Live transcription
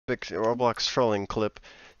epic Roblox trolling clip.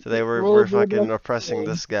 Today we're fucking Roblox oppressing trolling.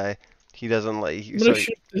 this guy. He doesn't like. I'm gonna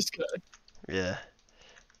shoot this guy. Yeah.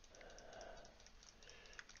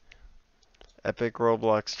 Epic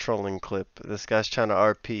Roblox trolling clip. This guy's trying to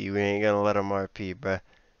RP. We ain't gonna let him RP, bruh.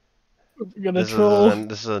 I'm gonna troll.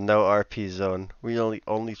 This is a no RP zone. We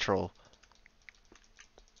only troll.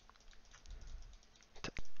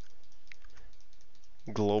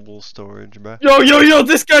 Global storage, bruh. Yo,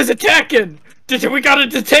 this guy's attacking! We gotta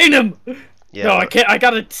detain him! Yeah. No, I can't, I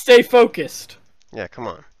gotta stay focused. Yeah, come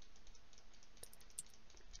on.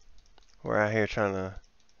 We're out here trying to.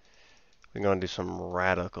 We're gonna do some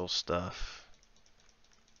radical stuff.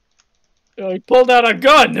 Yo, he pulled out a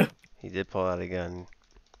gun! He did pull out a gun.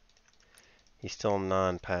 He's still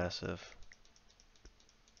non-passive.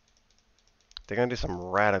 They're gonna do some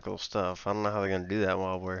radical stuff. I don't know how they're gonna do that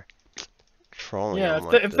while we're trolling Yeah, them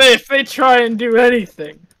like if they try and do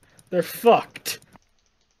anything, they're fucked.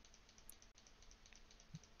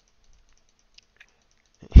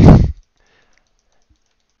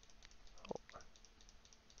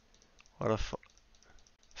 What a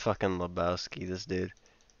fucking Lebowski, this dude.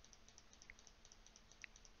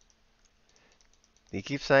 He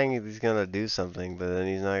keeps saying he's gonna do something, but then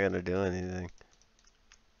he's not gonna do anything.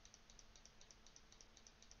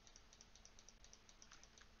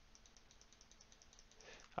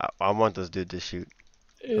 I want this dude to shoot.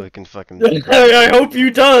 So we can fucking. I hope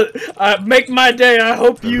you do. Make my day. I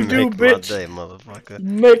hope you do, Make bitch. my day, motherfucker.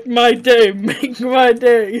 Make my day. Make my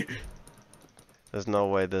day. There's no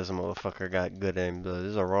way this motherfucker got good aim, though.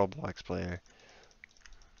 This is a Roblox player.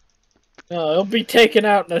 He'll be taken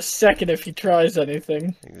out in a second if he tries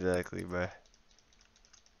anything. Exactly, bruh.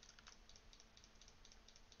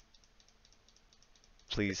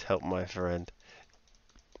 Please help my friend.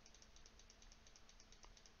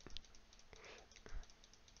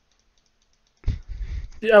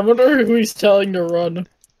 Yeah, I wonder who he's telling to run.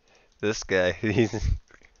 This guy, he's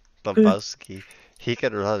Lebowski. He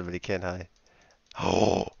can run, but he can't hide.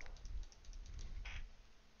 Oh!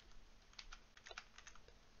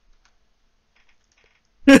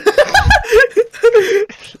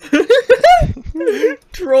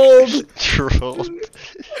 Trolled. Trolled.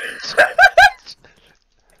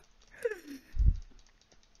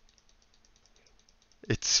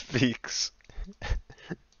 It speaks.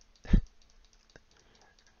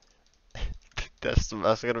 That's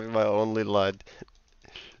gonna be my only line.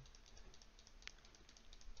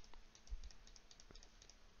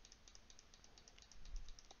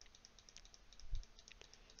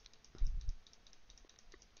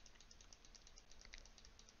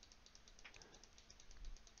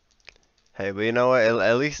 Hey, but you know what?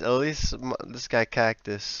 At least this guy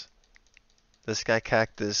Cactus. This guy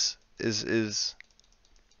Cactus is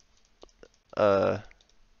I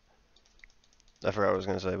forgot what I was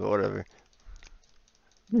gonna say, but whatever.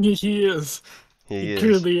 He is. He is.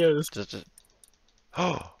 Truly is. Just.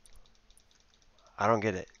 Oh, I don't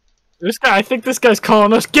get it. This guy, I think this guy's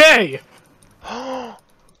calling us gay!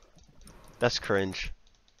 That's cringe.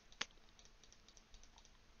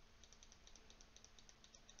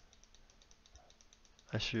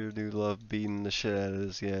 I sure do love beating the shit out of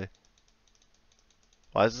this guy.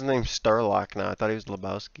 Why is his name Starlock now? I thought he was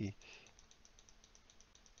Lebowski.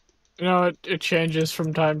 You know, it changes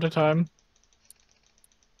from time to time.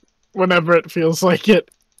 Whenever it feels like it.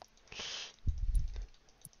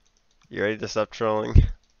 You ready to stop trolling?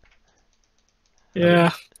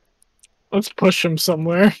 Yeah. Let's push him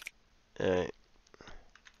somewhere. Alright.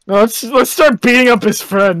 Let's start beating up his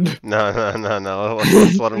friend. No.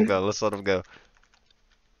 Let's let him go. Let's let him go.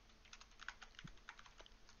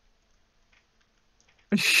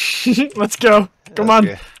 Let's go. Come on.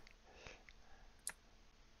 Okay.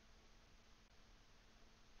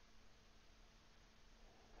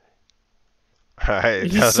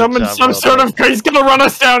 Alright. He summoned some sort of. He's gonna run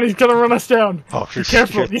us down. He's gonna run us down. Oh, be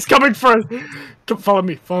careful. He's coming for us. Come, follow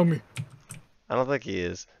me. Follow me. I don't think he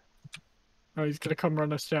is. Oh, he's gonna come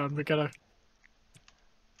run us down. We gotta.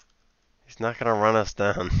 He's not gonna run us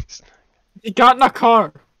down. He got in a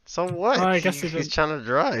car. So what? Oh, I guess he he's did. trying to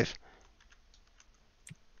drive.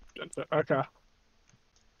 Okay.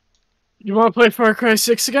 You wanna play Far Cry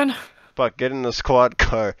 6 again? Fuck, get in the squad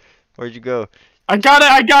car. Where'd you go? I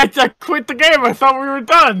quit the game. I thought we were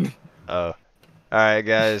done. Oh. Alright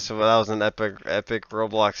guys, so that was an epic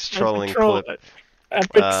Roblox trolling clip.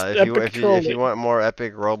 If you want more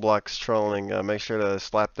epic Roblox trolling, make sure to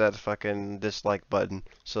slap that fucking dislike button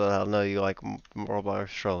so that I'll know you like Roblox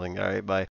trolling. Alright, bye.